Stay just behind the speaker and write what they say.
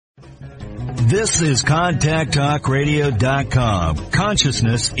This is ContactTalkRadio.com.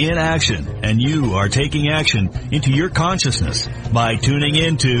 Consciousness in action. And you are taking action into your consciousness by tuning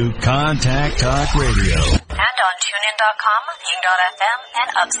into Contact Talk Radio. And on TuneIn.com, King.fm,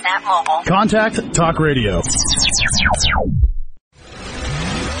 and Upsnap Mobile. Contact Talk Radio.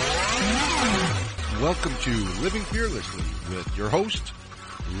 Welcome to Living Fearlessly with your host,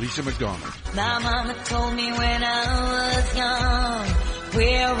 Lisa McDonald. My mama told me when I was young,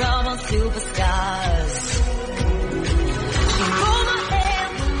 we're almost superstars. She pulled my hair,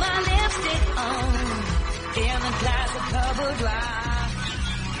 put my lipstick on, in a glass of purple dry.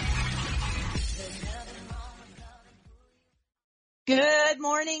 Good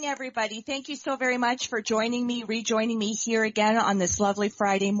morning, everybody. Thank you so very much for rejoining me here again on this lovely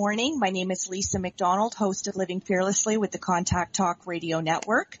Friday morning. My name is Lisa McDonald, host of Living Fearlessly with the Contact Talk Radio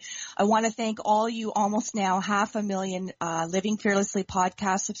Network. I want to thank all you almost now 500,000 Living Fearlessly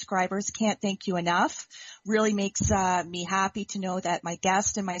podcast subscribers. Can't thank you enough. Really makes me happy to know that my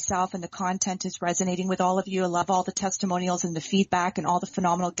guest and myself and the content is resonating with all of you. I love all the testimonials and the feedback and all the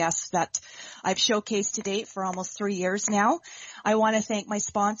phenomenal guests that I've showcased to date for almost 3 years now. I want to thank my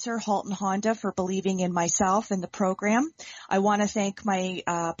sponsor, Halton Honda, for believing in myself and the program. I want to thank my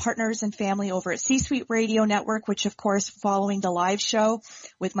partners and family over at C-Suite Radio Network, which, of course, following the live show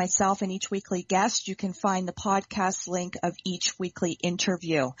with myself and each weekly guest, you can find the podcast link of each weekly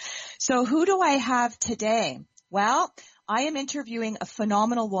interview. So who do I have today? Well, I am interviewing a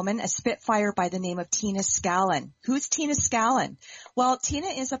phenomenal woman, a spitfire by the name of Tina Scallon. Who's Tina Scallon? Well, Tina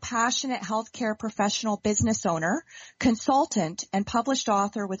is a passionate healthcare professional business owner, consultant, and published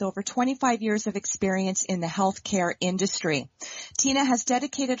author with over 25 years of experience in the healthcare industry. Tina has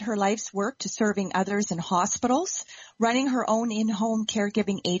dedicated her life's work to serving others in hospitals, running her own in-home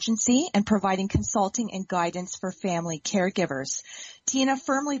caregiving agency, and providing consulting and guidance for family caregivers. Tina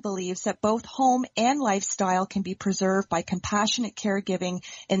firmly believes that both home and lifestyle can be preserved by compassionate caregiving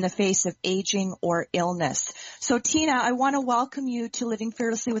in the face of aging or illness. So, Tina, I want to welcome you to Living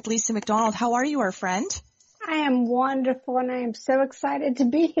Fearlessly with Lisa McDonald. How are you, our friend? I am wonderful, and I am so excited to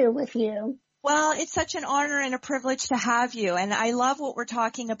be here with you. Well, it's such an honor and a privilege to have you, and I love what we're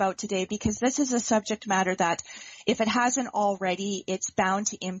talking about today because this is a subject matter that, if it hasn't already, it's bound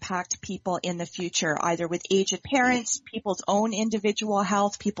to impact people in the future, either with aged parents, people's own individual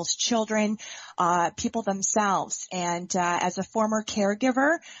health, people's children, people themselves. And as a former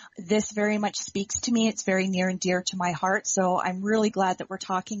caregiver, this very much speaks to me. It's very near and dear to my heart. So I'm really glad that we're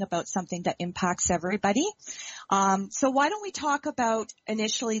talking about something that impacts everybody. So why don't we talk about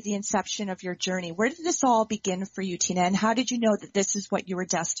initially the inception of your journey? Where did this all begin for you, Tina, and how did you know that this is what you were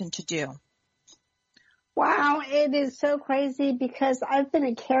destined to do? Wow, it is so crazy because I've been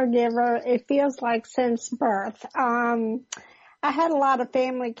a caregiver, it feels like, since birth. I had a lot of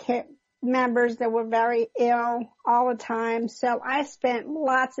family members that were very ill all the time, so I spent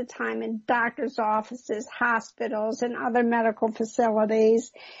lots of time in doctor's offices, hospitals, and other medical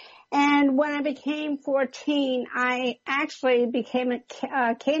facilities. And when I became 14, I actually became a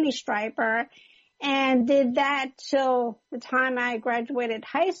candy striper and did that till the time I graduated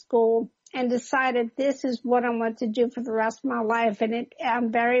high school, and decided this is what I want to do for the rest of my life. And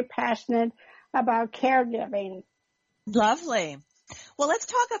I'm very passionate about caregiving. Lovely. Well, let's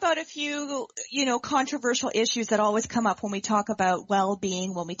talk about a few, controversial issues that always come up when we talk about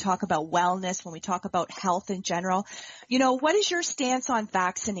well-being, when we talk about wellness, when we talk about health in general. What is your stance on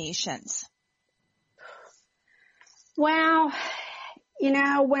vaccinations? Well, when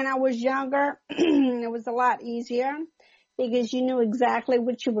I was younger, it was a lot easier, because you knew exactly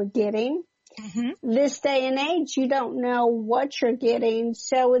what you were getting. Mm-hmm. This day and age, you don't know what you're getting,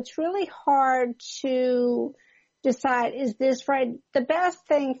 so it's really hard to decide, is this right? The best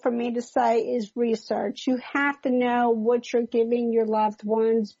thing for me to say is research. You have to know what you're giving your loved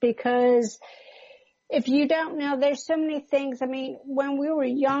ones, because if you don't know, there's so many things. I mean, when we were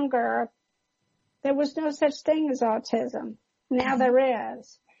younger, there was no such thing as autism. Now there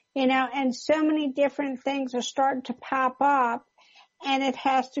is. And so many different things are starting to pop up, and it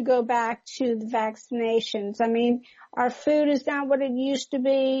has to go back to the vaccinations. I mean, our food is not what it used to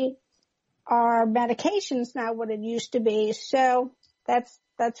be. Our medication's not what it used to be. So that's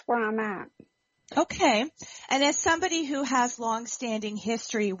where I'm at. Okay. And as somebody who has long-standing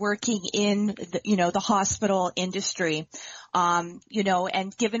history working in the hospital industry, and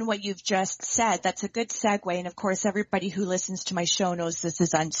given what you've just said, that's a good segue. And of course, everybody who listens to my show knows this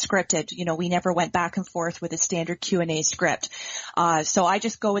is unscripted. We never went back and forth with a standard Q&A script. So I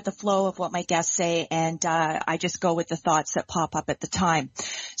just go with the flow of what my guests say, and I just go with the thoughts that pop up at the time.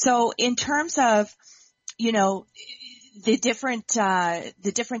 So in terms of, the different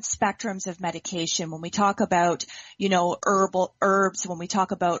spectrums of medication, when we talk about, herbal herbs, when we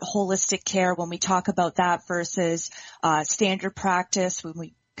talk about holistic care, when we talk about that versus, standard practice,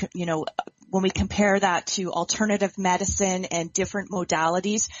 when we compare that to alternative medicine and different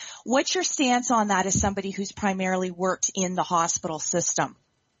modalities, what's your stance on that as somebody who's primarily worked in the hospital system?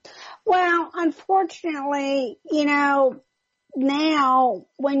 Well, unfortunately, now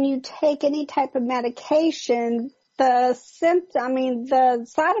when you take any type of medication, the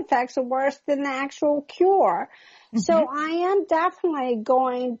side effects are worse than the actual cure. Mm-hmm. So I am definitely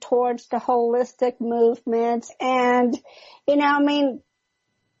going towards the holistic movement, and,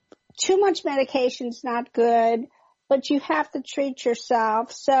 too much medication is not good, but you have to treat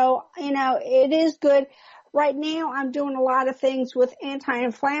yourself. So, it is good. Right now I'm doing a lot of things with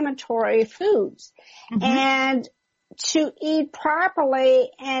anti-inflammatory foods, mm-hmm. and to eat properly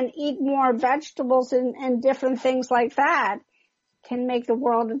and eat more vegetables and different things like that can make the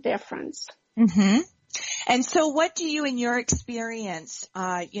world a difference. Mm-hmm. And so what do you, in your experience,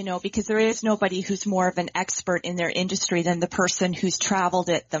 because there is nobody who's more of an expert in their industry than the person who's traveled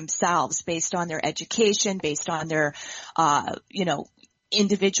it themselves based on their education, based on their,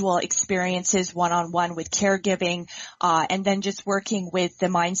 individual experiences one-on-one with caregiving, and then just working with the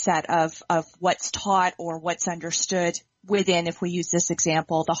mindset of what's taught or what's understood within, if we use this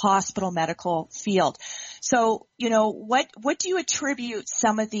example, the hospital medical field. So, what do you attribute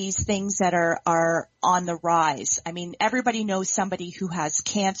some of these things that are on the rise? I mean, everybody knows somebody who has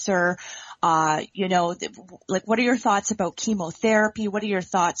cancer, what are your thoughts about chemotherapy? What are your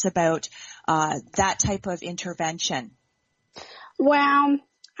thoughts about, that type of intervention? Well,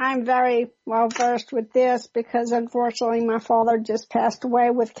 I'm very well versed with this because unfortunately my father just passed away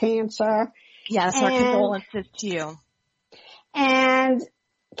with cancer. Yes, our condolences to you. And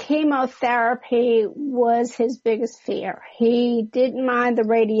chemotherapy was his biggest fear. He didn't mind the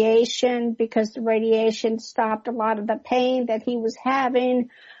radiation because the radiation stopped a lot of the pain that he was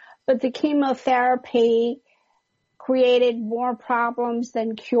having, but the chemotherapy created more problems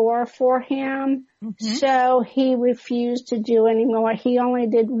than cure for him. Mm-hmm. So he refused to do any more. He only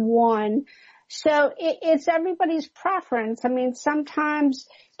did one. So it's everybody's preference. I mean, sometimes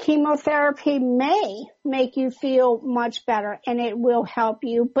chemotherapy may make you feel much better and it will help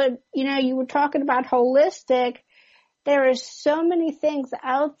you. But, you were talking about holistic. There is so many things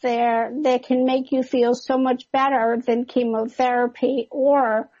out there that can make you feel so much better than chemotherapy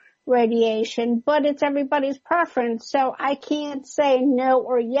or radiation, but it's everybody's preference. So I can't say no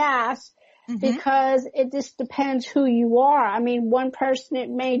or yes, mm-hmm. because it just depends who you are. I mean, one person it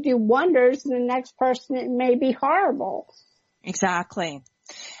may do wonders and the next person it may be horrible. Exactly.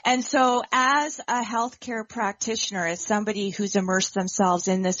 And so as a healthcare practitioner, as somebody who's immersed themselves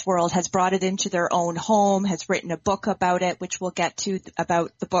in this world, has brought it into their own home, has written a book about it, which we'll get to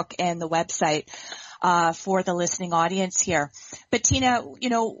about the book and the website, for the listening audience here. But Tina,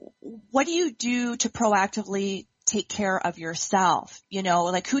 what do you do to proactively take care of yourself?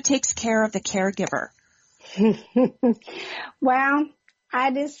 Who takes care of the caregiver? Well,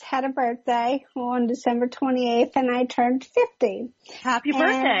 I just had a birthday on December 28th and I turned 50. Happy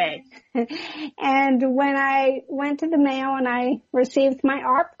birthday. And when I went to the mail and I received my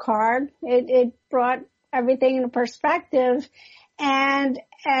ARP card, it brought everything into perspective. And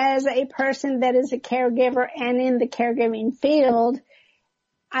as a person that is a caregiver and in the caregiving field,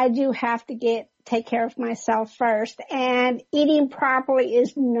 I do have to take care of myself first, and eating properly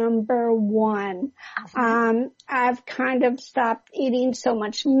is number one. I've kind of stopped eating so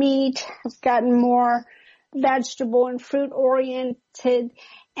much meat. I've gotten more vegetable and fruit oriented,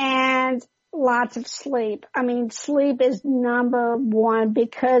 and lots of sleep. I mean, sleep is number one,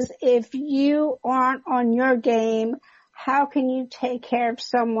 because if you aren't on your game, how can you take care of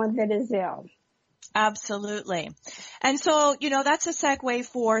someone that is ill? Absolutely. And so, that's a segue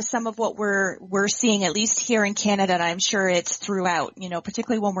for some of what we're seeing, at least here in Canada, and I'm sure it's throughout,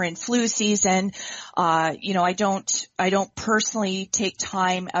 particularly when we're in flu season. I don't personally take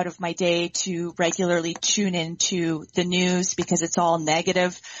time out of my day to regularly tune into the news because it's all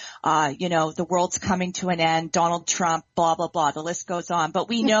negative. The world's coming to an end, Donald Trump, blah, blah, blah. The list goes on. But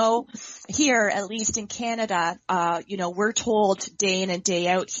we know here, at least in Canada, we're told day in and day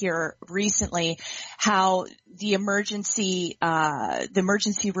out here recently how the emergency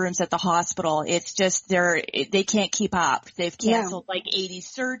rooms at the hospital, it's just they can't keep up. They've canceled like 80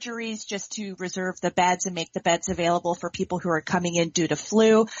 surgeries just to reserve the beds and make the beds available for people who are coming in due to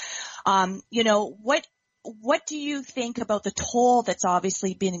flu. What do you think about the toll that's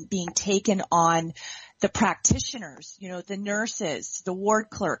obviously being taken on the practitioners, the nurses, the ward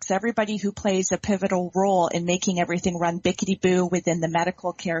clerks, everybody who plays a pivotal role in making everything run bickety-boo within the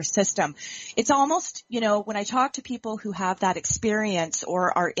medical care system. It's almost, when I talk to people who have that experience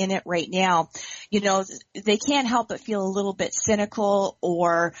or are in it right now, they can't help but feel a little bit cynical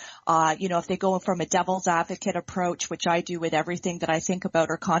or, if they go from a devil's advocate approach, which I do with everything that I think about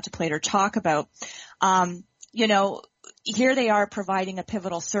or contemplate or talk about, here they are providing a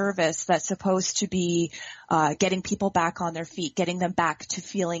pivotal service that's supposed to be getting people back on their feet, getting them back to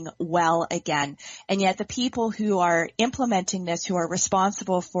feeling well again. And yet the people who are implementing this, who are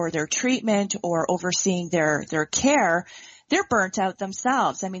responsible for their treatment or overseeing their care, they're burnt out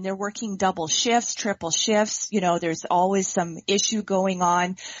themselves. I mean, they're working double shifts, triple shifts. There's always some issue going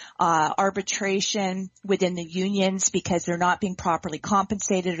on, arbitration within the unions because they're not being properly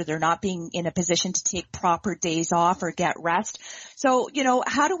compensated or they're not being in a position to take proper days off or get rest. So,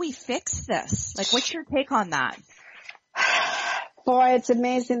 how do we fix this? Like, what's your take on that? Boy, it's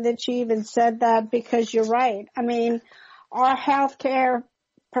amazing that you even said that because you're right. I mean, our healthcare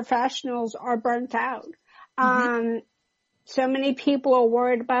professionals are burnt out. Mm-hmm. So many people are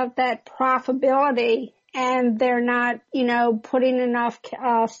worried about that profitability and they're not, putting enough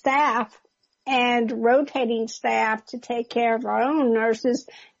staff and rotating staff to take care of our own nurses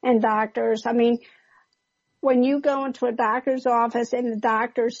and doctors. I mean, when you go into a doctor's office and the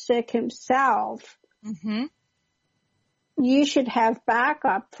doctor's sick himself, mm-hmm. you should have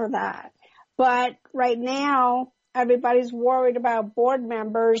backup for that. But right now, everybody's worried about board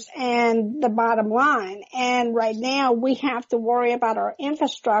members and the bottom line. And right now we have to worry about our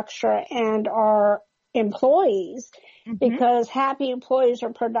infrastructure and our employees mm-hmm. because happy employees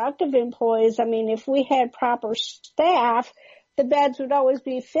are productive employees. I mean, if we had proper staff, the beds would always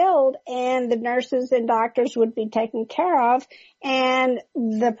be filled and the nurses and doctors would be taken care of and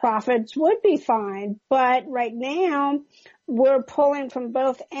the profits would be fine. But right now we're pulling from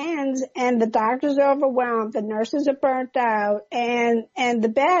both ends and the doctors are overwhelmed, the nurses are burnt out and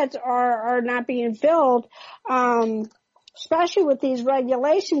the beds are not being filled, especially with these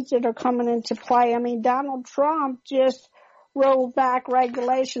regulations that are coming into play. I mean, Donald Trump just rolled back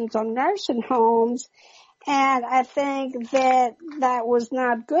regulations on nursing homes. And I think that was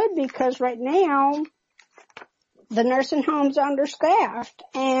not good because right now the nursing homes are understaffed.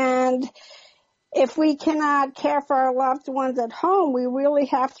 And if we cannot care for our loved ones at home, we really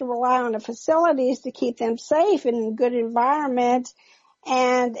have to rely on the facilities to keep them safe and in good environment.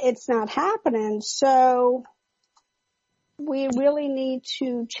 And it's not happening. So we really need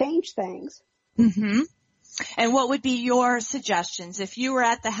to change things. Mm-hmm. And what would be your suggestions if you were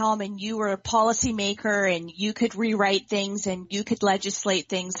at the helm and you were a policymaker and you could rewrite things and you could legislate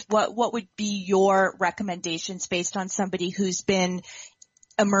things? What would be your recommendations based on somebody who's been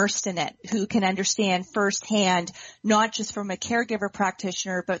immersed in it, who can understand firsthand, not just from a caregiver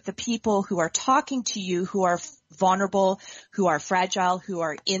practitioner, but the people who are talking to you, who are vulnerable, who are fragile, who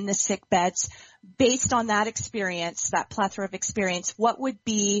are in the sick beds? Based on that experience, that plethora of experience, what would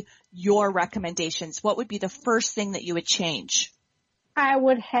be your recommendations? What would be the first thing that you would change? I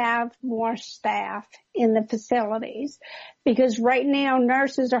would have more staff in the facilities because right now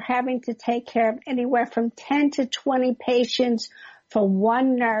nurses are having to take care of anywhere from 10 to 20 patients for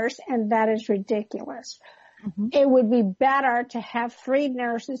one nurse, and that is ridiculous. Mm-hmm. It would be better to have 3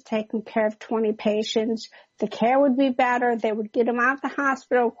 nurses taking care of 20 patients. The care would be better. They would get them out the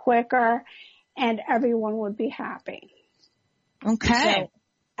hospital quicker, and everyone would be happy. Okay. So,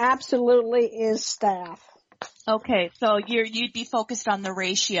 absolutely is staff. Okay, so you'd be focused on the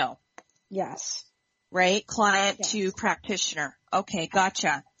ratio. Yes. Right? Client to practitioner. Okay,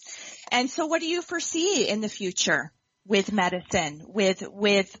 gotcha. And so what do you foresee in the future with medicine,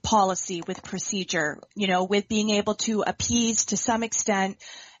 with policy, with procedure, with being able to appease to some extent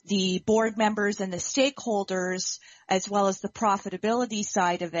the board members and the stakeholders as well as the profitability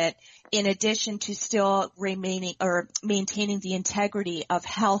side of it, in addition to still maintaining the integrity of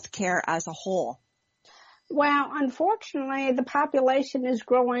healthcare as a whole? Well, unfortunately, the population is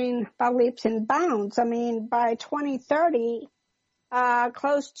growing by leaps and bounds. I mean, by 2030,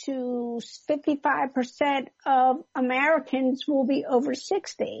 close to 55% of Americans will be over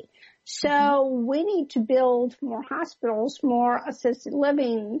 60. So we need to build more hospitals, more assisted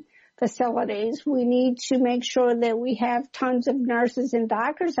living facilities. We need to make sure that we have tons of nurses and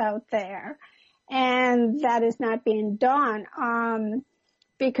doctors out there. And that is not being done.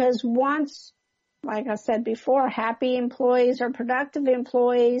 Because once, like I said before, happy employees are productive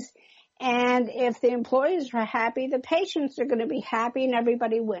employees. And if the employees are happy, the patients are going to be happy and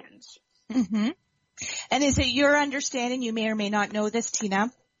everybody wins. Mm-hmm. And is it your understanding, you may or may not know this,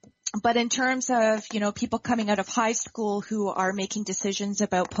 Tina, But in terms of, people coming out of high school who are making decisions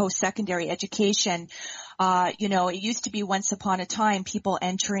about post-secondary education, it used to be once upon a time people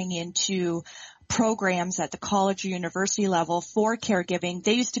entering into programs at the college or university level for caregiving,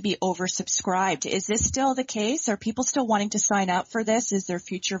 they used to be oversubscribed. Is this still the case? Are people still wanting to sign up for this? Is their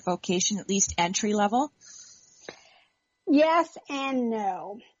future vocation at least entry level? Yes and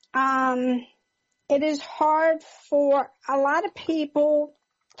no. It is hard for a lot of people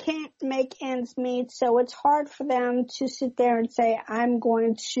can't make ends meet, so it's hard for them to sit there and say, I'm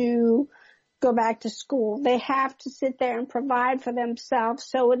going to go back to school. They have to sit there and provide for themselves,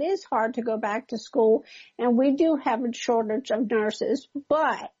 so it is hard to go back to school, and we do have a shortage of nurses,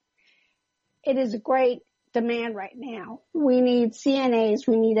 but it is a great demand right now. We need CNAs,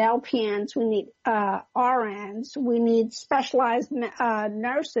 we need LPNs, we need RNs, we need specialized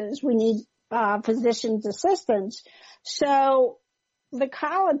nurses, we need physician's assistants. So the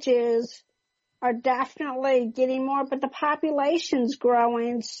colleges are definitely getting more, but the population's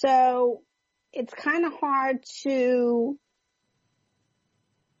growing, so it's kind of hard to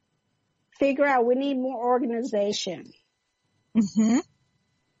figure out. We need more organization. Mm-hmm.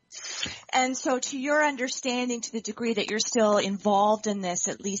 And so to your understanding, to the degree that you're still involved in this,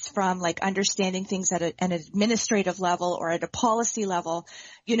 at least from like understanding things at an administrative level or at a policy level,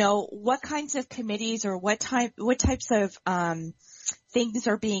 what kinds of committees or what types of things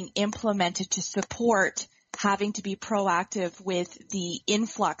are being implemented to support having to be proactive with the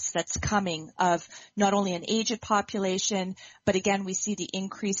influx that's coming of not only an aged population, but again, we see the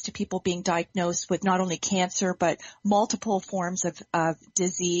increase to people being diagnosed with not only cancer, but multiple forms of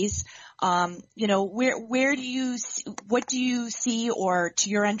disease. What do you see, or to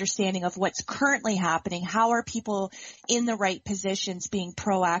your understanding of what's currently happening, how are people in the right positions being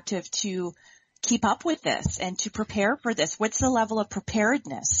proactive to keep up with this and to prepare for this? What's the level of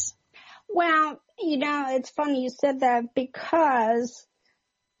preparedness? Well, it's funny you said that, because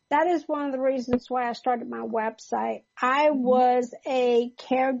that is one of the reasons why I started my website. I was a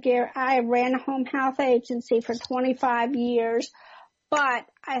caregiver. I ran a home health agency for 25 years, but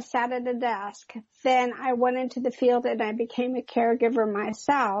I sat at a desk. Then I went into the field and I became a caregiver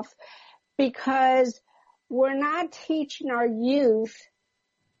myself, because we're not teaching our youth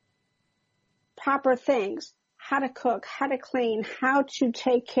proper things. How to cook, how to clean, how to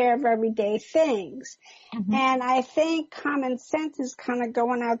take care of everyday things. Mm-hmm. And I think common sense is kind of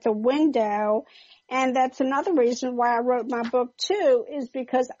going out the window. And that's another reason why I wrote my book too, is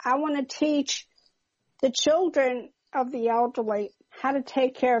because I want to teach the children of the elderly how to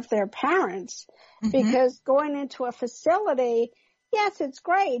take care of their parents. Mm-hmm. Because going into a facility, yes, it's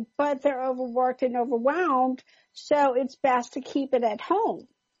great, but they're overworked and overwhelmed. So it's best to keep it at home.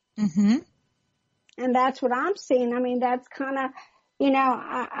 Mm-hmm. And that's what I'm seeing. I mean, that's kind of,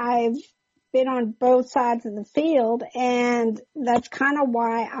 I've been on both sides of the field, and that's kind of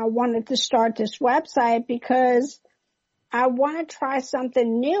why I wanted to start this website, because I want to try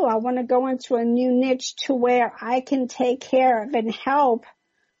something new. I want to go into a new niche to where I can take care of and help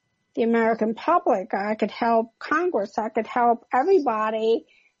the American public. I could help Congress. I could help everybody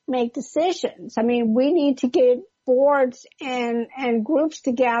make decisions. I mean, we need to get boards and groups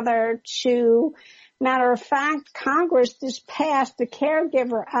together to, matter of fact, Congress just passed the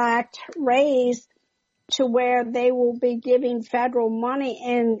Caregiver Act, raised to where they will be giving federal money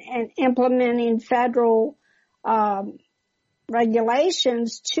and implementing federal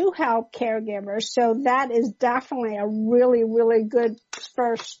regulations to help caregivers. So that is definitely a really, really good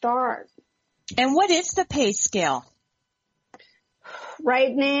first start. And what is the pay scale?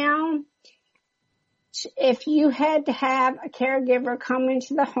 Right now, if you had to have a caregiver come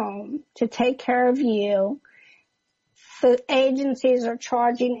into the home to take care of you, the agencies are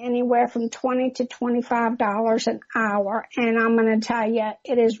charging anywhere from $20 to $25 an hour. And I'm going to tell you,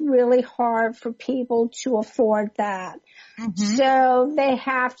 it is really hard for people to afford that. Mm-hmm. So they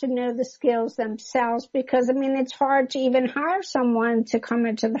have to know the skills themselves, because, it's hard to even hire someone to come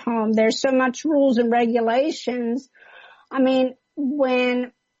into the home. There's so much rules and regulations.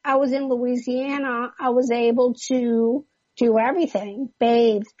 When I was in Louisiana, I was able to do everything: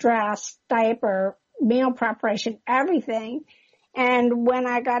 bathe, dress, diaper, meal preparation, everything. And when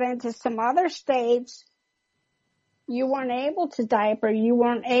I got into some other states, you weren't able to diaper, you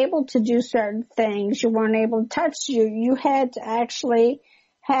weren't able to do certain things, you weren't able to touch you. You had to actually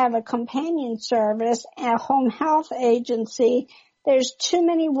have a companion service, a home health agency. There's too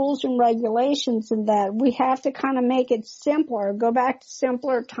many rules and regulations in that. We have to kind of make it simpler, go back to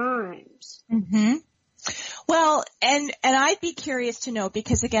simpler times. Mm-hmm. Well, and I'd be curious to know,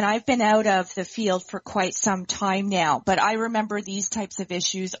 because again, I've been out of the field for quite some time now, but I remember these types of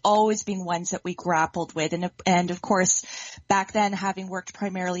issues always being ones that we grappled with. And of course, back then, having worked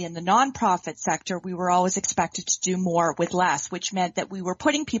primarily in the nonprofit sector, we were always expected to do more with less, which meant that we were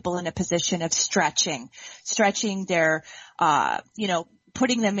putting people in a position of stretching their,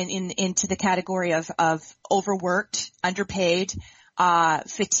 putting them into the category of overworked, underpaid,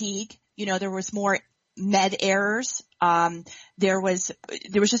 fatigue. There was more med errors. There was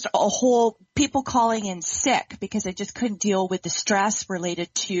just a whole people calling in sick because they just couldn't deal with the stress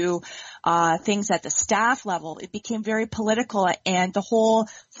related to things at the staff level. It became very political, and the whole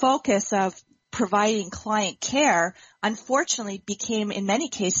focus of providing client care, unfortunately, became in many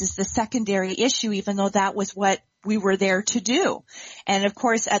cases the secondary issue, even though that was what we were there to do. And of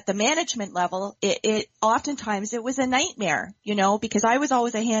course, at the management level, it oftentimes it was a nightmare, because I was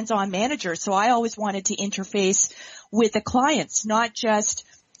always a hands-on manager. So I always wanted to interface with the clients, not just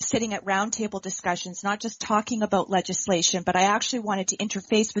sitting at roundtable discussions, not just talking about legislation, but I actually wanted to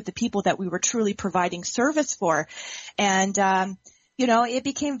interface with the people that we were truly providing service for. And, it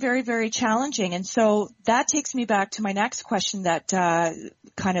became very, very challenging. And so that takes me back to my next question that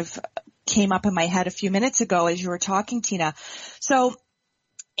kind of came up in my head a few minutes ago as you were talking, Tina. So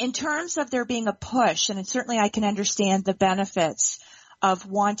in terms of there being a push, and certainly I can understand the benefits of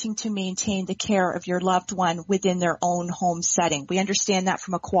wanting to maintain the care of your loved one within their own home setting. We understand that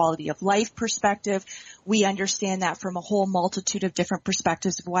from a quality of life perspective. We understand that from a whole multitude of different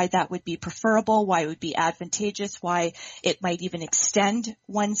perspectives of why that would be preferable, why it would be advantageous, why it might even extend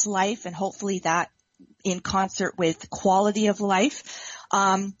one's life, and hopefully that in concert with quality of life.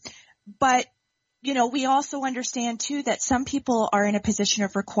 But we also understand too that some people are in a position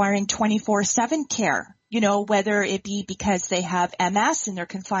of requiring 24/7 care, whether it be because they have MS and they're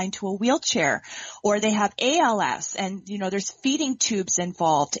confined to a wheelchair, or they have ALS and, there's feeding tubes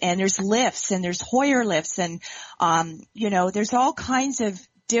involved, and there's lifts and there's Hoyer lifts, and, there's all kinds of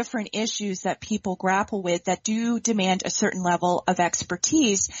different issues that people grapple with that do demand a certain level of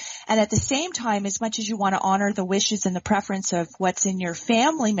expertise. And at the same time, as much as you want to honor the wishes and the preference of what's in your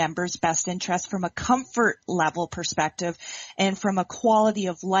family member's best interest from a comfort level perspective and from a quality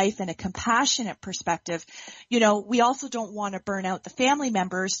of life and a compassionate perspective, we also don't want to burn out the family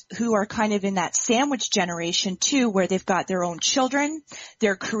members who are kind of in that sandwich generation too, where they've got their own children,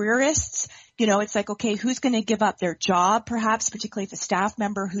 they're careerists. It's like, okay, who's going to give up their job, perhaps, particularly if a staff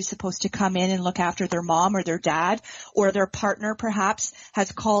member who's supposed to come in and look after their mom or their dad or their partner perhaps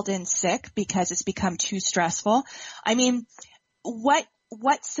has called in sick because it's become too stressful. I mean, what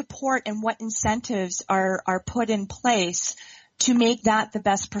support and what incentives are put in place to make that the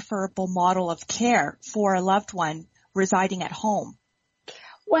best preferable model of care for a loved one residing at home?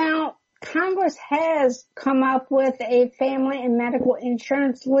 Well, Congress has come up with a family and medical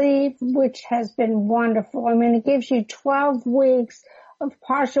insurance leave, which has been wonderful. I mean, it gives you 12 weeks of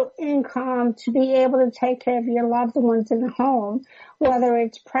partial income to be able to take care of your loved ones in the home, whether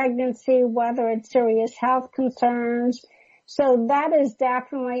it's pregnancy, whether it's serious health concerns. So that is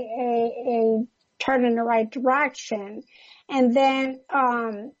definitely a turn in the right direction. And then,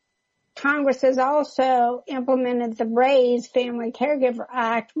 Congress has also implemented the RAISE Family Caregiver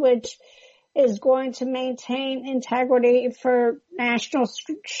Act, which is going to maintain integrity for national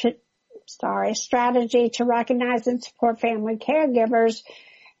strategy to recognize and support family caregivers.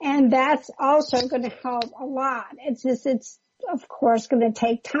 And that's also going to help a lot. It's of course going to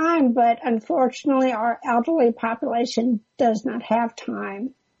take time, but unfortunately our elderly population does not have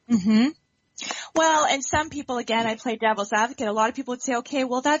time. Mm-hmm. Well, and some people, again, I play devil's advocate. A lot of people would say, okay,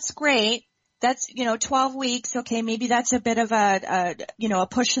 well, that's great. That's, 12 weeks. Okay, maybe that's a bit of a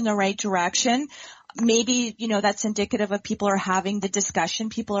push in the right direction. Maybe, that's indicative of people are having the discussion.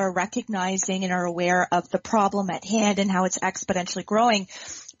 People are recognizing and are aware of the problem at hand and how it's exponentially growing.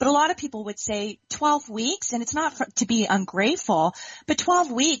 But a lot of people would say 12 weeks, and it's not to be ungrateful, but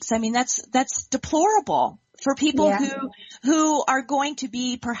 12 weeks, I mean, that's deplorable. For people who are going to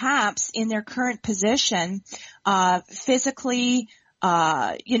be perhaps in their current position, physically,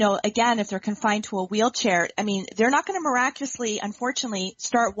 again, if they're confined to a wheelchair, I mean, they're not going to miraculously, unfortunately,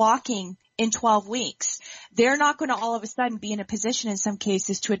 start walking in 12 weeks. They're not going to all of a sudden be in a position in some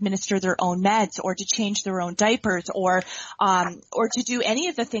cases to administer their own meds or to change their own diapers or to do any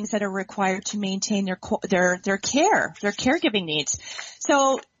of the things that are required to maintain their caregiving needs.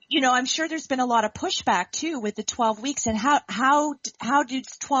 So, I'm sure there's been a lot of pushback too with the 12 weeks, and how do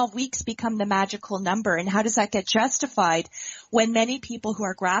 12 weeks become the magical number, and how does that get justified when many people who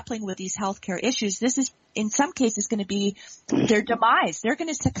are grappling with these healthcare issues, this is in some cases going to be their demise. They're going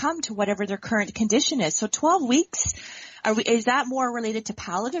to succumb to whatever their current condition is. So 12 weeks, is that more related to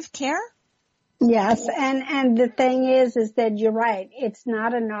palliative care? Yes, and the thing is that you're right. It's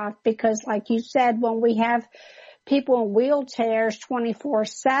not enough because, like you said, when we have people in wheelchairs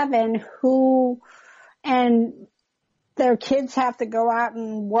 24/7 and their kids have to go out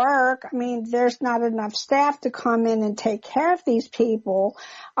and work, I mean, there's not enough staff to come in and take care of these people.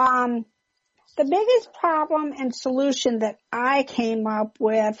 The biggest problem and solution that I came up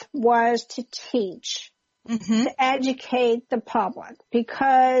with was to teach, to educate the public,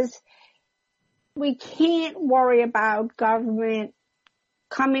 because we can't worry about government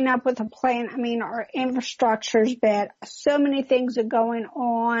coming up with a plan. I mean, our infrastructure's bad. So many things are going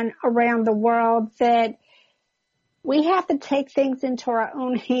on around the world that we have to take things into our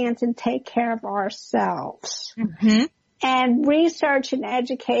own hands and take care of ourselves. And research and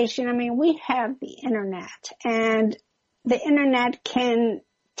education, I mean, we have the internet, and the internet can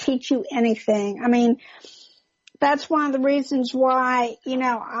teach you anything. I mean, that's one of the reasons why, you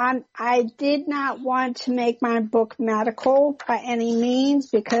know, I did not want to make my book medical by any means,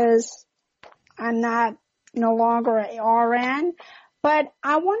 because I'm no longer an RN, but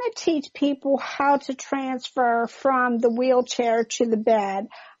I want to teach people how to transfer from the wheelchair to the bed.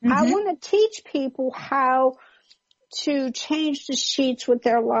 I want to teach people how to change the sheets with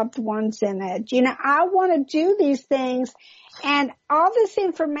their loved ones in it. You know, I want to do these things, and all this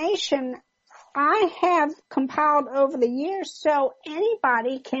information I have compiled over the years, so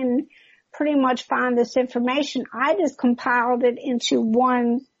anybody can pretty much find this information. I just compiled it into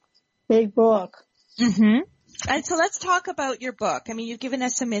one big book. And so let's talk about your book. I mean, you've given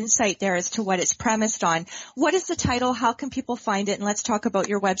us some insight there as to what it's premised on. What is the title? How can people find it? And let's talk about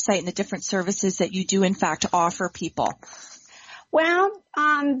your website and the different services that you do, in fact, offer people. Well,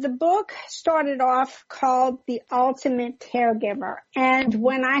 the book started off called The Ultimate Caregiver. And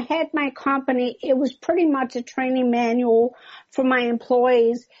when I had my company, it was pretty much a training manual for my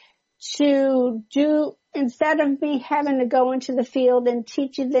employees to do, instead of me having to go into the field and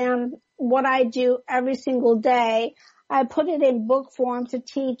teach them what I do every single day, I put it in book form to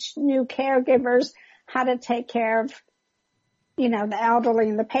teach new caregivers how to take care of, you know, the elderly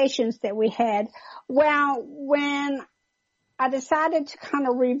and the patients that we had. Well, when I decided to kind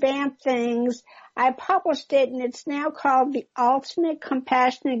of revamp things, I published it, and it's now called The Ultimate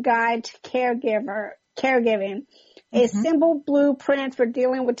Compassionate Guide to Caregiving, a simple blueprint for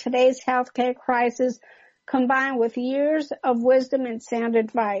dealing with today's healthcare crisis, combined with years of wisdom and sound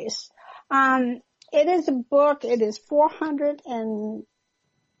advice. It is a book. It is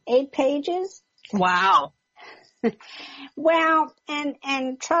 408 pages. Wow. Well,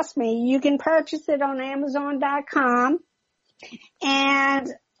 and trust me, you can purchase it on Amazon.com.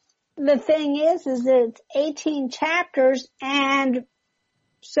 And the thing is it's 18 chapters, and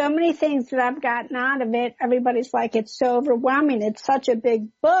so many things that I've gotten out of it. Everybody's like, it's so overwhelming. It's such a big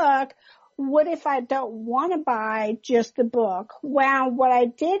book. What if I don't want to buy just the book? Well, what I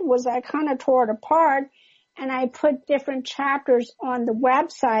did was I kind of tore it apart, and I put different chapters on the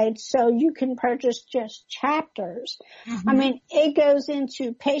website so you can purchase just chapters. I mean, it goes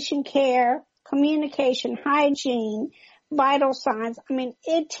into patient care, communication, hygiene, vital signs. I mean,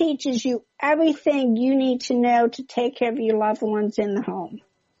 it teaches you everything you need to know to take care of your loved ones in the home.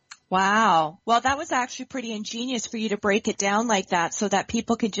 Wow. Well, that was actually pretty ingenious for you to break it down like that so that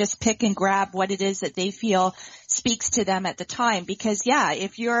people could just pick and grab what it is that they feel speaks to them at the time. Because, yeah,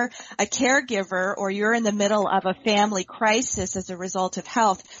 if you're a caregiver or you're in the middle of a family crisis as a result of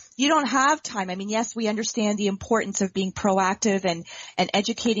health, you don't have time. I mean, yes, we understand the importance of being proactive and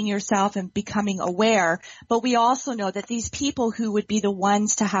educating yourself and becoming aware, but we also know that these people who would be the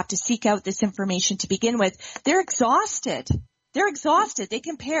ones to have to seek out this information to begin with, they're exhausted. They're exhausted. They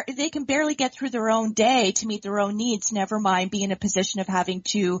can barely get through their own day to meet their own needs, never mind be in a position of having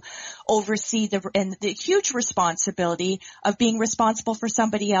to oversee the huge responsibility of being responsible for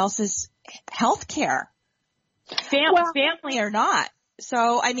somebody else's health care, family or not.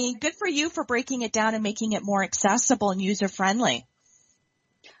 So, I mean, good for you for breaking it down and making it more accessible and user-friendly.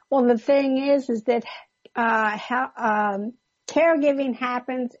 Well, the thing is that caregiving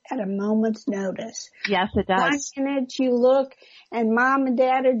happens at a moment's notice. Yes, it does. 1 minute you look and mom and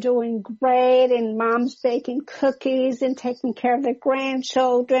dad are doing great, and mom's baking cookies and taking care of the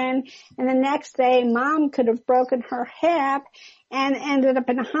grandchildren, and the next day mom could have broken her hip and ended up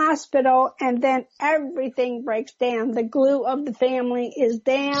in a hospital, and then everything breaks down. The glue of the family is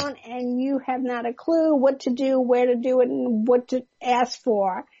down, and you have not a clue what to do, where to do it, and what to ask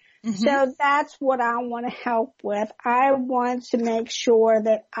for. So that's what I want to help with. I want to make sure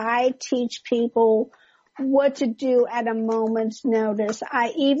that I teach people what to do at a moment's notice.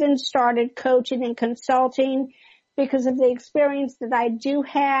 I even started coaching and consulting because of the experience that I do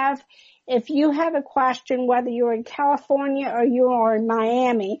have. If you have a question, whether you're in California or you are in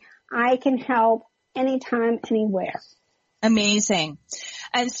Miami, I can help anytime, anywhere. Amazing.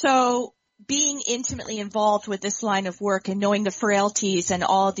 And so being intimately involved with this line of work and knowing the frailties and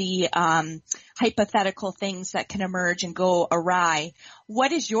all the hypothetical things that can emerge and go awry,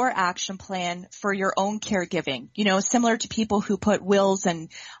 what is your action plan for your own caregiving? You know, similar to people who put wills and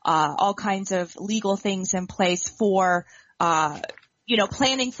all kinds of legal things in place for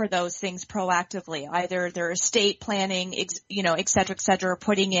planning for those things proactively, either their estate planning, et cetera,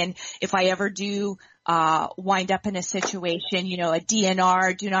 putting in, if I ever do wind up in a situation, a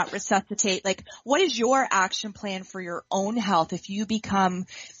DNR, do not resuscitate. Like, what is your action plan for your own health if you become,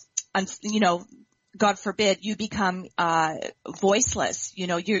 God forbid, you become voiceless,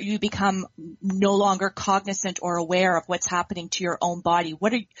 you become no longer cognizant or aware of what's happening to your own body?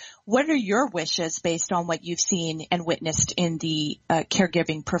 What are your wishes based on what you've seen and witnessed in the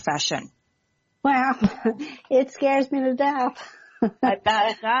caregiving profession? Well, it scares me to death. I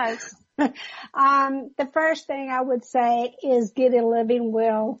bet it does. The first thing I would say is get a living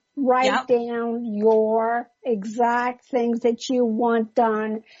will. Write down your exact things that you want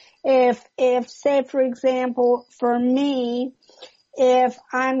done. If say for example, for me, if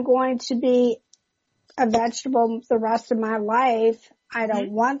I'm going to be a vegetable the rest of my life, I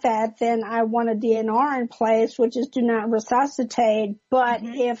don't want that, then I want a DNR in place, which is do not resuscitate. But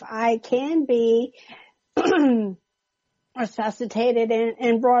if I can be resuscitated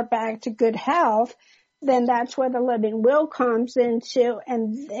and brought back to good health, then that's where the living will comes into,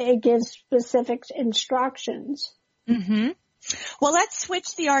 and it gives specific instructions. Well, let's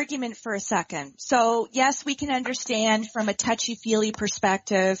switch the argument for a second. So, yes, we can understand from a touchy-feely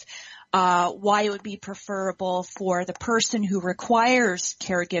perspective why it would be preferable for the person who requires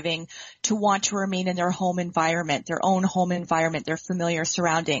caregiving to want to remain in their home environment, their own home environment, their familiar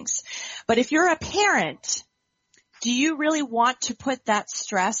surroundings. But if you're a parent, do you really want to put that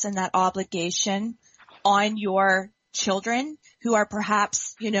stress and that obligation on your children who are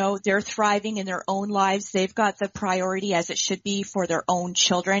perhaps, they're thriving in their own lives? They've got the priority as it should be for their own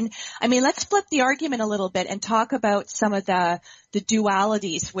children. I mean, let's flip the argument a little bit and talk about some of the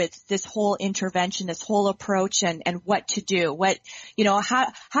dualities with this whole intervention, this whole approach, and what to do.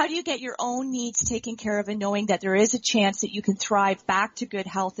 How do you get your own needs taken care of and knowing that there is a chance that you can thrive back to good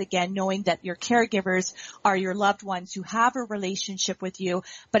health again, knowing that your caregivers are your loved ones who have a relationship with you,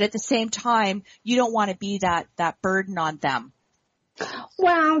 but at the same time, you don't want to be that burden on them?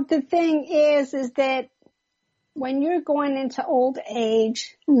 Well, the thing is that when you're going into old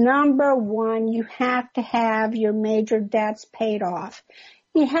age, number one, you have to have your major debts paid off.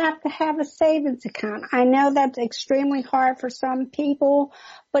 You have to have a savings account. I know that's extremely hard for some people,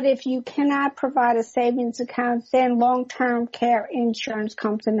 but if you cannot provide a savings account, then long-term care insurance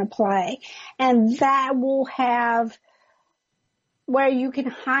comes into play. And that will have where you can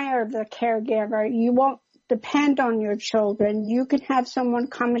hire the caregiver. You won't depend on your children. You can have someone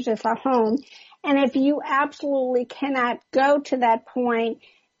come into the home. And if you absolutely cannot go to that point,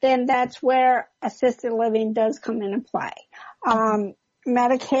 then that's where assisted living does come into play.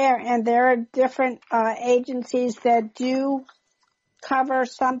 Medicare, and there are different agencies that do cover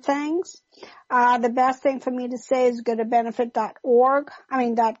some things. The best thing for me to say is go to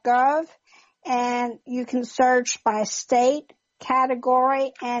 .gov, and you can search by state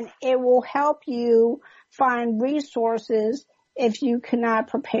category, and it will help you find resources if you cannot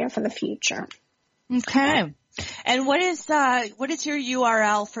prepare for the future. Okay. And what is your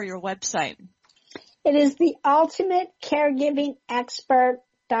URL for your website? It is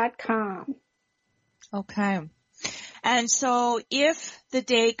theultimatecaregivingexpert.com. Okay. And so if the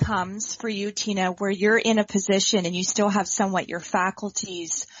day comes for you, Tina, where you're in a position and you still have somewhat your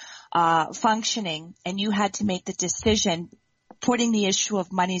faculties functioning, and you had to make the decision, putting the issue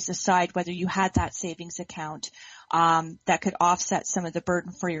of monies aside, whether you had that savings account that could offset some of the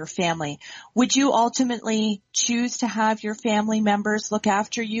burden for your family, would you ultimately choose to have your family members look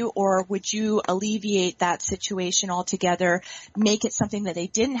after you, or would you alleviate that situation altogether, make it something that they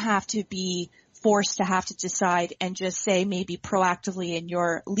didn't have to be forced to have to decide, and just say maybe proactively in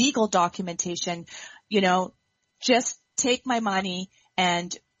your legal documentation, just take my money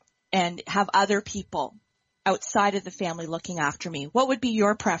and have other people outside of the family looking after me? What would be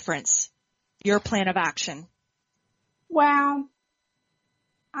your preference, your plan of action? Well,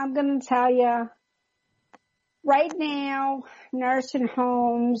 I'm going to tell you, right now, nursing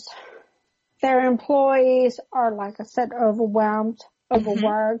homes, their employees are, like I said, overwhelmed,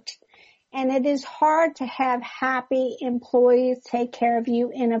 overworked. And it is hard to have happy employees take care of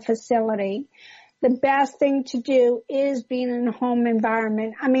you in a facility. The best thing to do is being in a home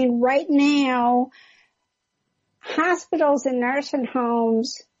environment. I mean, right now, hospitals and nursing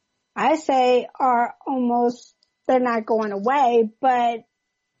homes, I say, are almost, they're not going away, but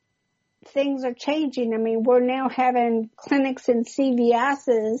things are changing. I mean, we're now having clinics and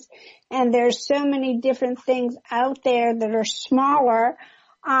CVS's, and there's so many different things out there that are smaller,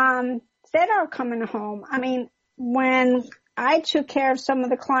 that are coming home. I mean, when I took care of some of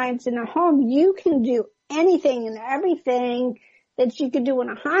the clients in a home, you can do anything and everything that you could do in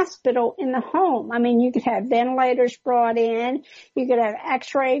a hospital in the home. I mean, you could have ventilators brought in, you could have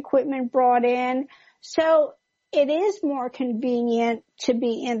x-ray equipment brought in. So it is more convenient to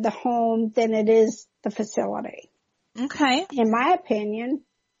be in the home than it is the facility. Okay. In my opinion.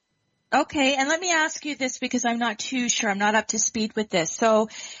 Okay, and let me ask you this because I'm not too sure. I'm not up to speed with this. So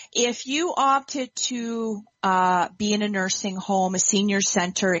if you opted to be in a nursing home, a senior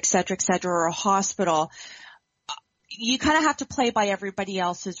center, et cetera, or a hospital, you kind of have to play by everybody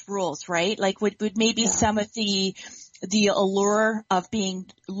else's rules, right? Like would maybe some of the allure of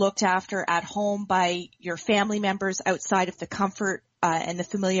being looked after at home by your family members outside of the comfort and the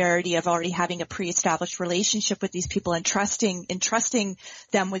familiarity of already having a pre-established relationship with these people and trusting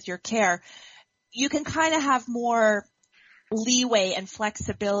them with your care, you can kind of have more leeway and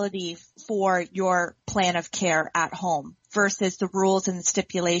flexibility for your plan of care at home versus the rules and the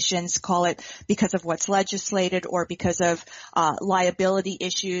stipulations, call it because of what's legislated or because of liability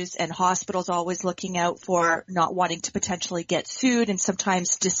issues, and hospitals always looking out for not wanting to potentially get sued, and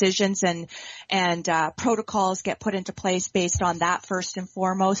sometimes decisions and protocols get put into place based on that first and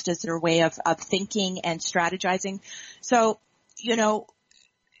foremost as their way of thinking and strategizing. So, you know,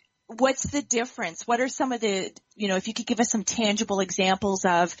 what's the difference? What are some of the, you know, if you could give us some tangible examples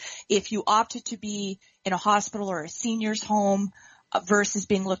of if you opted to be in a hospital or a senior's home versus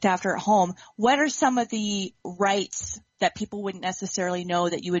being looked after at home, what are some of the rights that people wouldn't necessarily know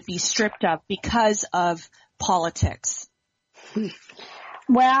that you would be stripped of because of politics?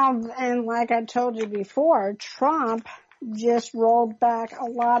 Well, and like I told you before, Trump just rolled back a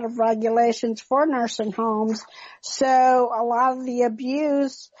lot of regulations for nursing homes. So a lot of the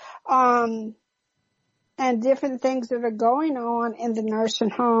abuse, and different things that are going on in the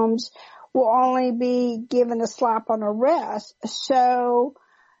nursing homes will only be given a slap on the wrist. So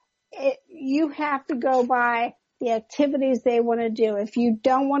you have to go by the activities they want to do. If you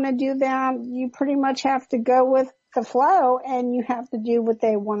don't want to do them, you pretty much have to go with the flow and you have to do what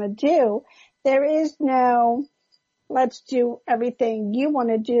they want to do. There is no let's do everything you want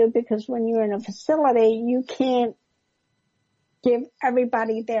to do, because when you're in a facility, you can't give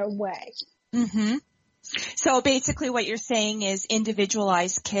everybody their way. Mm-hmm. So basically what you're saying is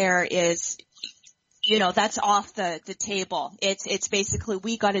individualized care is, you know, that's off the table. It's basically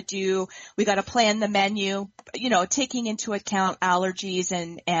we got to plan the menu, you know, taking into account allergies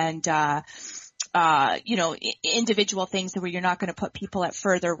and you know, individual things where you're not going to put people at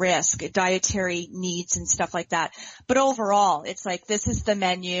further risk, dietary needs and stuff like that. But overall, it's like, this is the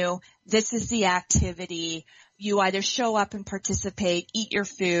menu, this is the activity. You either show up and participate, eat your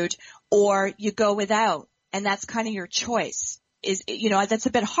food, or you go without. And that's kind of your choice. Is, you know, that's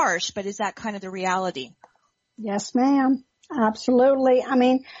a bit harsh, but is that kind of the reality? Yes, ma'am. Absolutely. I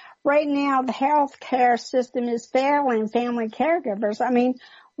mean, right now the healthcare system is failing family caregivers. I mean,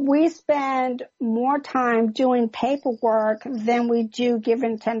 we spend more time doing paperwork than we do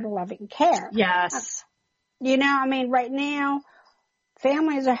giving tender loving care. Yes. You know, I mean, right now,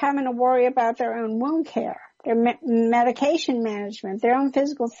 families are having to worry about their own wound care, their medication management, their own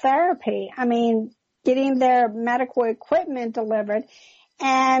physical therapy. I mean, getting their medical equipment delivered.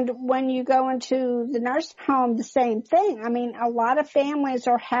 And when you go into the nursing home, the same thing. I mean, a lot of families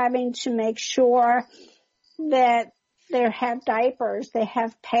are having to make sure that they have diapers, they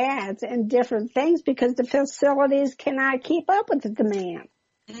have pads and different things because the facilities cannot keep up with the demand.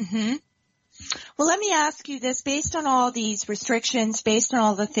 Mm-hmm. Well, let me ask you this. Based on all these restrictions, based on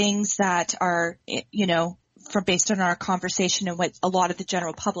all the things that are, you know, based on our conversation and what a lot of the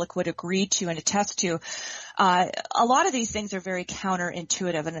general public would agree to and attest to, a lot of these things are very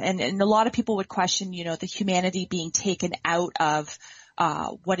counterintuitive. And a lot of people would question, you know, the humanity being taken out of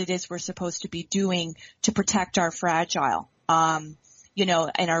what it is we're supposed to be doing to protect our fragile, you know,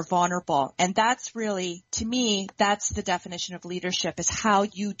 and our vulnerable. And that's really, to me, that's the definition of leadership, is how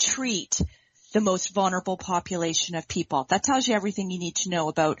you treat the most vulnerable population of people. That tells you everything you need to know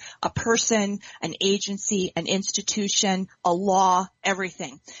about a person, an agency, an institution, a law,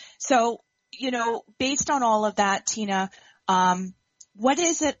 everything. So, you know, based on all of that, Tina, what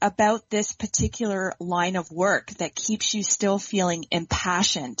is it about this particular line of work that keeps you still feeling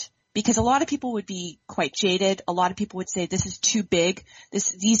impassioned? Because a lot of people would be quite jaded. A lot of people would say, this is too big.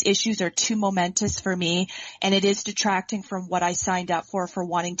 These issues are too momentous for me. And it is detracting from what I signed up for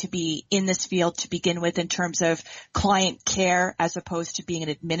wanting to be in this field to begin with in terms of client care as opposed to being an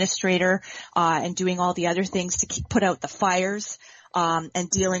administrator, and doing all the other things to put out the fires, and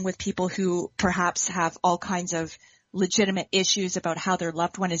dealing with people who perhaps have all kinds of legitimate issues about how their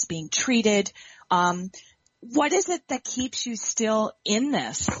loved one is being treated. What is it that keeps you still in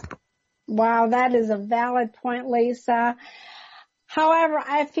this? Wow, that is a valid point, Lisa. However,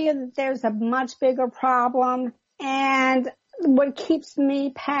 I feel that there's a much bigger problem, and what keeps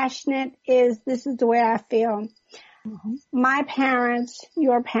me passionate is this is the way I feel. Mm-hmm. My parents,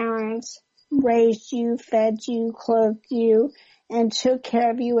 your parents, raised you, fed you, clothed you, and took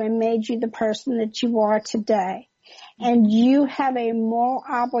care of you and made you the person that you are today. And you have a moral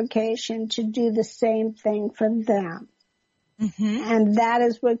obligation to do the same thing for them. Mm-hmm. And that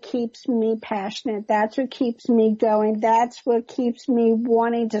is what keeps me passionate. That's what keeps me going. That's what keeps me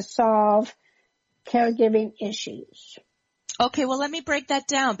wanting to solve caregiving issues. Okay, well, let me break that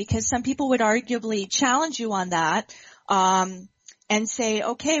down, because some people would arguably challenge you on that, and say,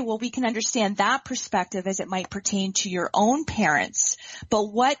 okay, well, we can understand that perspective as it might pertain to your own parents.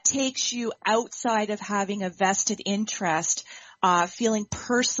 But what takes you outside of having a vested interest, feeling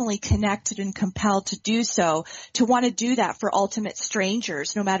personally connected and compelled to do so, to want to do that for ultimate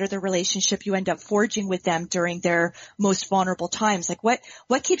strangers, no matter the relationship you end up forging with them during their most vulnerable times? Like, what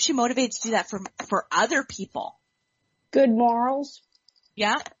keeps you motivated to do that for other people? Good morals.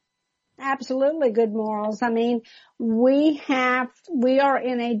 Yeah. Absolutely good morals. I mean, we are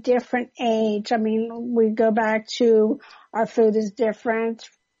in a different age. I mean, we go back to our food is different,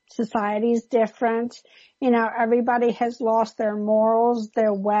 society is different. You know, everybody has lost their morals,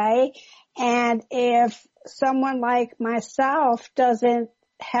 their way. And if someone like myself doesn't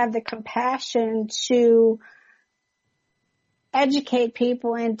have the compassion to educate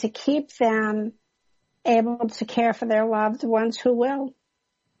people and to keep them able to care for their loved ones, who will?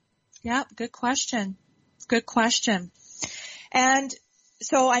 Yeah, good question. Good question. And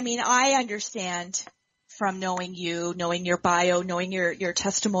so, I mean, I understand from knowing you, knowing your bio, knowing your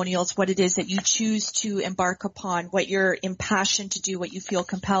testimonials, what it is that you choose to embark upon, what you're impassioned to do, what you feel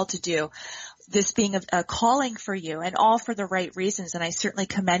compelled to do, this being a calling for you, and all for the right reasons. And I certainly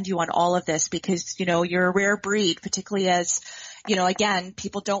commend you on all of this, because, you know, you're a rare breed, particularly as, you know, again,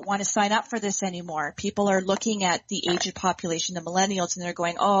 people don't want to sign up for this anymore. People are looking at the aged population, the millennials, and they're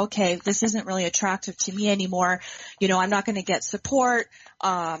going, oh, okay, this isn't really attractive to me anymore. You know, I'm not going to get support.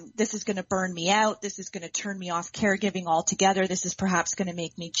 This is going to burn me out. This is going to turn me off caregiving altogether. This is perhaps going to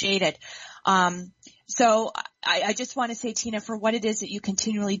make me jaded. So I just want to say, Tina, for what it is that you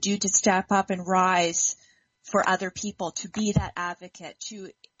continually do to step up and rise for other people, to be that advocate, to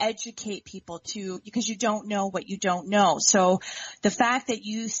educate people, because you don't know what you don't know. So the fact that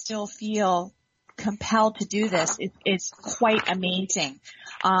you still feel compelled to do this is quite amazing.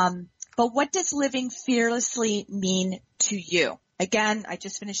 But what does living fearlessly mean to you? Again, I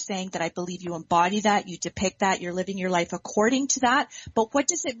just finished saying that I believe you embody that, you depict that, you're living your life according to that. But what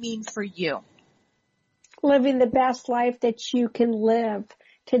does it mean for you? Living the best life that you can live,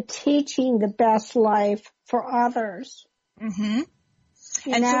 to teaching the best life for others. Mm-hmm.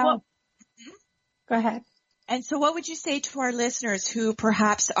 Go ahead. And so what would you say to our listeners who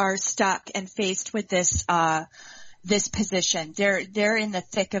perhaps are stuck and faced with this position? They're in the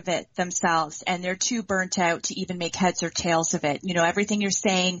thick of it themselves, and they're too burnt out to even make heads or tails of it. You know, everything you're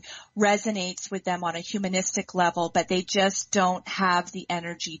saying resonates with them on a humanistic level, but they just don't have the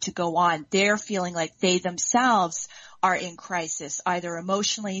energy to go on. They're feeling like they themselves are in crisis, either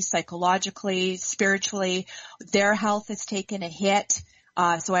emotionally, psychologically, spiritually. Their health has taken a hit.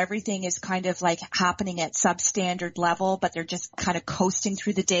 So everything is kind of like happening at substandard level, but they're just kind of coasting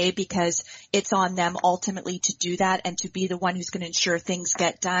through the day because it's on them ultimately to do that and to be the one who's going to ensure things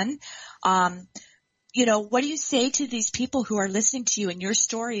get done. You know, what do you say to these people who are listening to you, and your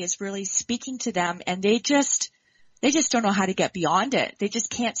story is really speaking to them, and they just don't know how to get beyond it. They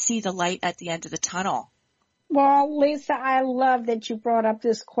just can't see the light at the end of the tunnel. Well, Lisa, I love that you brought up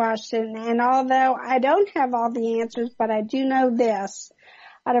this question. And although I don't have all the answers, but I do know this.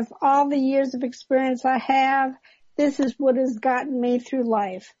 Out of all the years of experience I have, this is what has gotten me through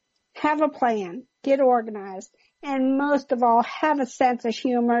life. Have a plan, get organized, and most of all, have a sense of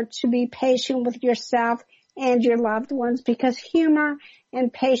humor, to be patient with yourself and your loved ones, because humor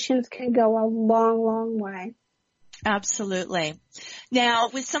and patience can go a long, long way. Absolutely. Now,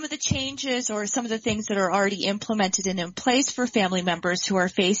 with some of the changes or some of the things that are already implemented and in place for family members who are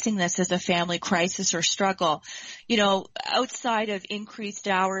facing this as a family crisis or struggle, outside of increased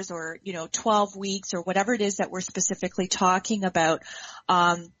hours or, 12 weeks or whatever it is that we're specifically talking about,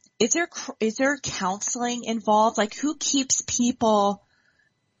 is there counseling involved? Like, who keeps people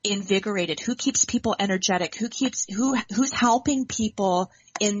invigorated? Who keeps people energetic? Who's helping people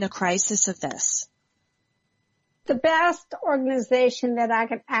in the crisis of this? The best organization that I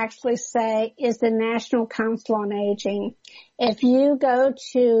can actually say is the National Council on Aging. If you go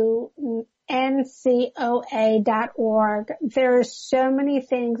to ncoa.org, there are so many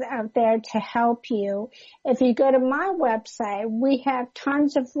things out there to help you. If you go to my website, we have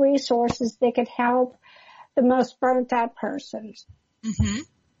tons of resources that could help the most burnt out persons. Mm-hmm.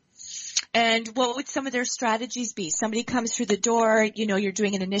 And what would some of their strategies be? Somebody comes through the door, you're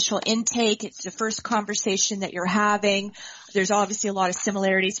doing an initial intake. It's the first conversation that you're having. There's obviously a lot of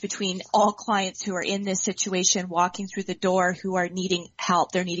similarities between all clients who are in this situation walking through the door who are needing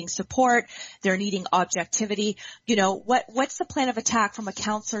help. They're needing support. They're needing objectivity. What's the plan of attack from a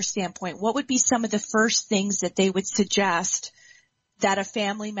counselor standpoint? What would be some of the first things that they would suggest that a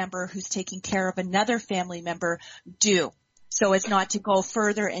family member who's taking care of another family member do, so as not to go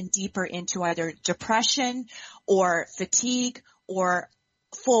further and deeper into either depression or fatigue or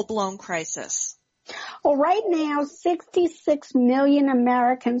full-blown crisis? Well, right now, 66 million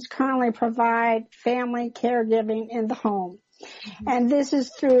Americans currently provide family caregiving in the home. Mm-hmm. And this is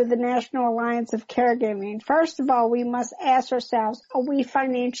through the National Alliance of Caregiving. First of all, we must ask ourselves, are we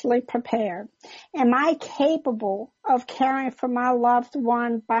financially prepared? Am I capable of caring for my loved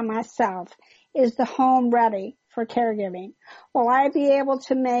one by myself? Is the home ready for caregiving? Will I be able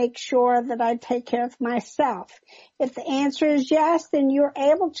to make sure that I take care of myself? If the answer is yes, then you're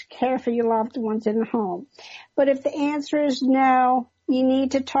able to care for your loved ones in the home. But if the answer is no, you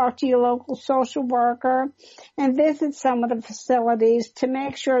need to talk to your local social worker and visit some of the facilities to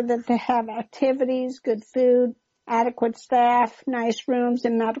make sure that they have activities, good food, adequate staff, nice rooms,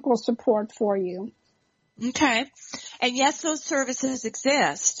 and medical support for you. Okay. And yes, those services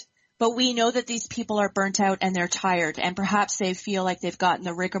exist. But we know that these people are burnt out and they're tired, and perhaps they feel like they've gotten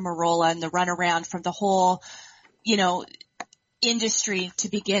the rigmarole and the runaround from the whole, industry to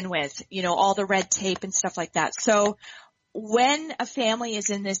begin with, all the red tape and stuff like that. So when a family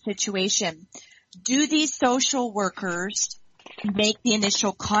is in this situation, do these social workers make the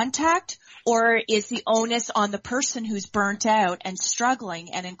initial contact, or is the onus on the person who's burnt out and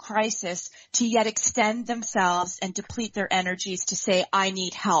struggling and in crisis to yet extend themselves and deplete their energies to say, I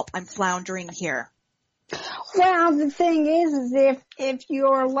need help, I'm floundering here? Well, the thing is if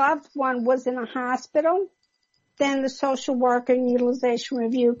your loved one was in a hospital, then the social worker and utilization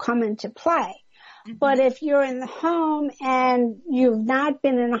review come into play. Mm-hmm. But if you're in the home and you've not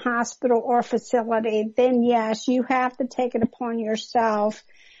been in a hospital or facility, then yes, you have to take it upon yourself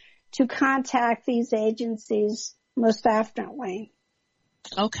to contact these agencies most definitely.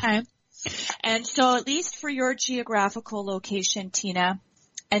 Okay. And so at least for your geographical location, Tina,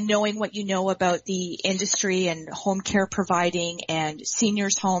 and knowing what you know about the industry and home care providing and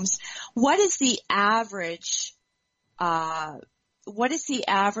seniors' homes, what is the average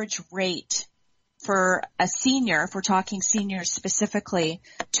rate for a senior, if we're talking seniors specifically,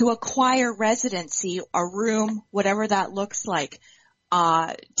 to acquire residency, a room, whatever that looks like,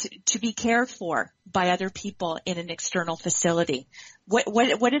 to be cared for by other people in an external facility?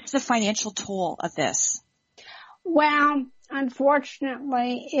 What is the financial toll of this? Well,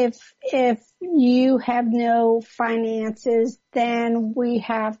 unfortunately, if you have no finances, then we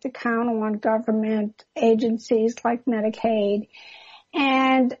have to count on government agencies like Medicaid.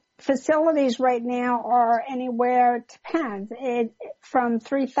 And facilities right now are anywhere, it depends, from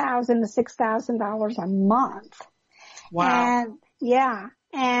 $3,000 to $6,000 a month. Wow.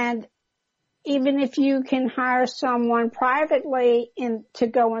 And even if you can hire someone privately to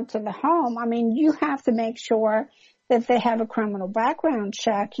go into the home, I mean, you have to make sure that they have a criminal background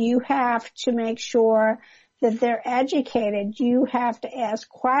check. You have to make sure that they're educated. You have to ask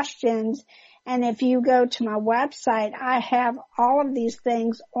questions. And if you go to my website, I have all of these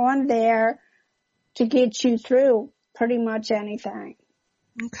things on there to get you through pretty much anything.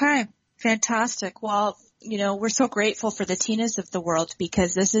 Okay. Fantastic. Well, we're so grateful for the Tinas of the world,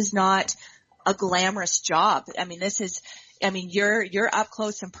 because this is not a glamorous job. I mean, you're up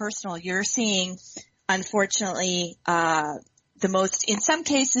close and personal. You're seeing, unfortunately, in some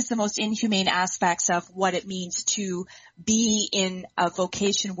cases, the most inhumane aspects of what it means to be in a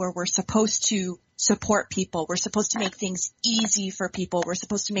vocation where we're supposed to support people. We're supposed to make things easy for people. We're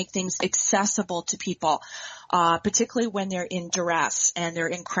supposed to make things accessible to people, particularly when they're in duress and they're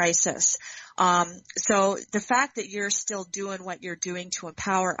in crisis. So the fact that you're still doing what you're doing to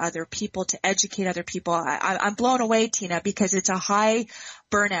empower other people, to educate other people, I'm blown away, Tina, because it's a high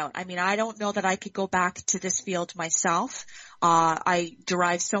burnout. I mean, I don't know that I could go back to this field myself. I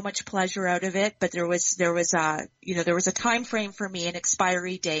derive so much pleasure out of it, but there was a time frame for me, an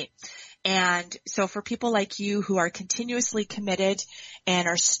expiry date. And so for people like you who are continuously committed and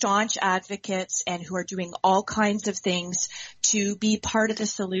are staunch advocates and who are doing all kinds of things to be part of the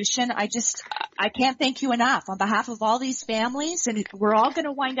solution, I can't thank you enough on behalf of all these families, and we're all going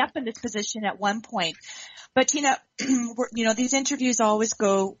to wind up in this position at one point. But Tina, these interviews always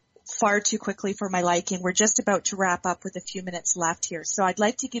go far too quickly for my liking. We're just about to wrap up with a few minutes left here. So I'd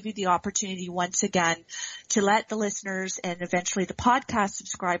like to give you the opportunity once again to let the listeners and eventually the podcast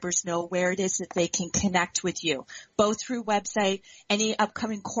subscribers know where it is that they can connect with you, both through website, any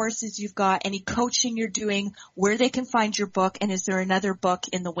upcoming courses you've got, any coaching you're doing, where they can find your book, and is there another book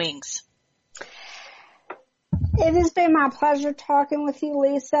in the wings? It has been my pleasure talking with you,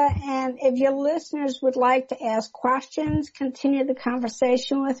 Lisa, and if your listeners would like to ask questions, continue the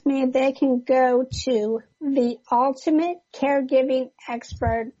conversation with me, they can go to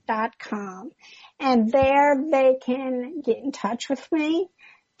theultimatecaregivingexpert.com, and there they can get in touch with me.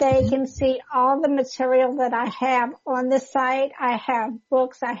 They can see all the material that I have on the site. I have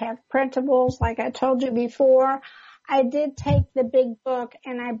books, I have printables, like I told you before. I did take the big book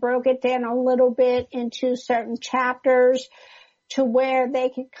and I broke it down a little bit into certain chapters to where they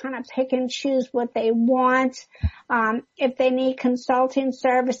can kind of pick and choose what they want. If they need consulting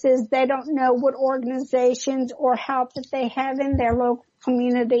services, they don't know what organizations or help that they have in their local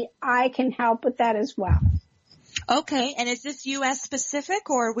community, I can help with that as well. Okay, and is this U.S. specific,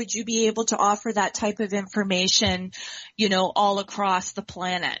 or would you be able to offer that type of information, all across the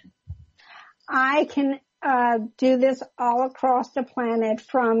planet? I can do this all across the planet,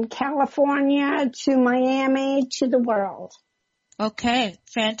 from California to Miami to the world. Okay,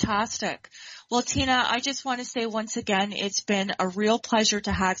 fantastic. Well, Tina, I just want to say once again, it's been a real pleasure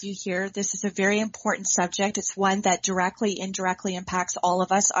to have you here. This is a very important subject. It's one that directly, indirectly impacts all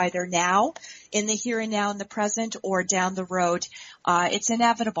of us, either now, in the here and now, in the present, or down the road. It's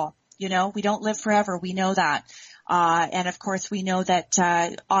inevitable. We don't live forever. We know that. And of course we know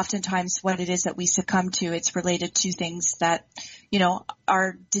that, oftentimes what it is that we succumb to, it's related to things that,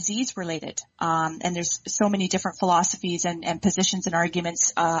 are disease related. And there's so many different philosophies and positions and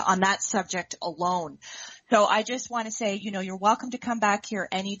arguments, on that subject alone. So I just want to say, you're welcome to come back here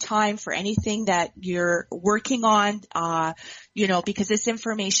anytime for anything that you're working on, because this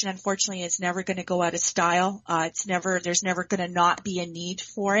information, unfortunately, is never going to go out of style. There's never going to not be a need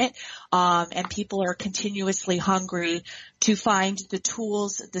for it. And people are continuously hungry to find the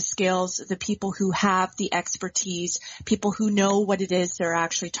tools, the skills, the people who have the expertise, people who know what it is they're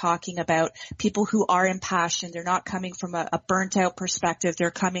actually talking about, people who are impassioned. They're not coming from a burnt out perspective.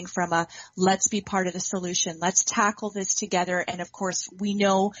 They're coming from let's be part of the solution. Let's tackle this together. And of course, we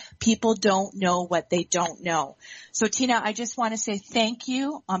know people don't know what they don't know. So Tina, I just want to say thank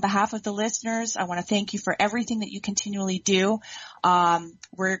you on behalf of the listeners. I want to thank you for everything that you continually do.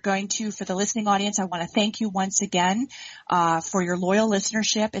 We're going to, for the listening audience, I want to thank you once again, for your loyal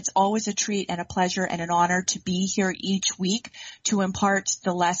listenership. It's always a treat and a pleasure and an honor to be here each week to impart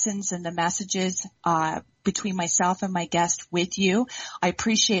the lessons and the messages, between myself and my guest with you. I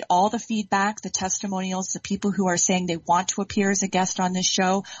appreciate all the feedback, the testimonials, the people who are saying they want to appear as a guest on this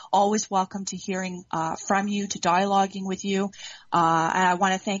show. Always welcome to hearing from you, to dialoguing with you. And I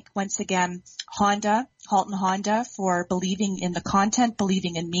want to thank once again Halton Honda, for believing in the content,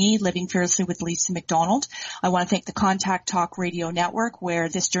 believing in me, Living Fearlessly with Lisa McDonald. I want to thank the Contact Talk Radio Network, where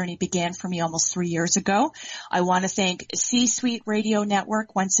this journey began for me almost 3 years ago. I want to thank C-Suite Radio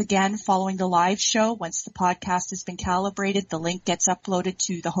Network once again, following the live show. Once the podcast has been calibrated, the link gets uploaded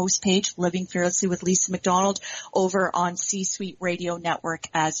to the host page, Living Fearlessly with Lisa McDonald, over on C-Suite Radio Network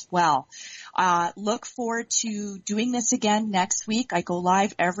as well. Look forward to doing this again next week. I go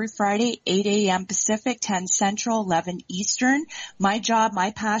live every Friday, 8 a.m. Pacific, 10 Central, 11 Eastern. My job,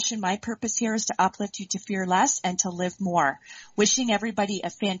 my passion, my purpose here is to uplift you to fear less and to live more. Wishing everybody a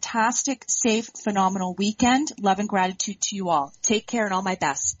fantastic, safe, phenomenal weekend. Love and gratitude to you all. Take care and all my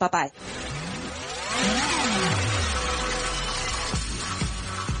best. Bye-bye.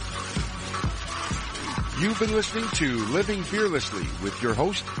 You've been listening to Living Fearlessly with your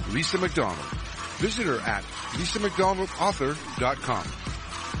host, Lisa McDonald. Visit her at lisamcdonaldauthor.com.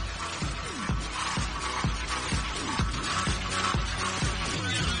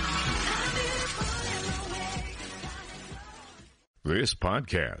 This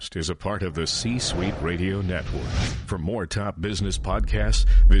podcast is a part of the C-Suite Radio Network. For more top business podcasts,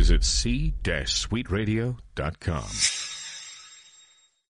 visit c-suiteradio.com.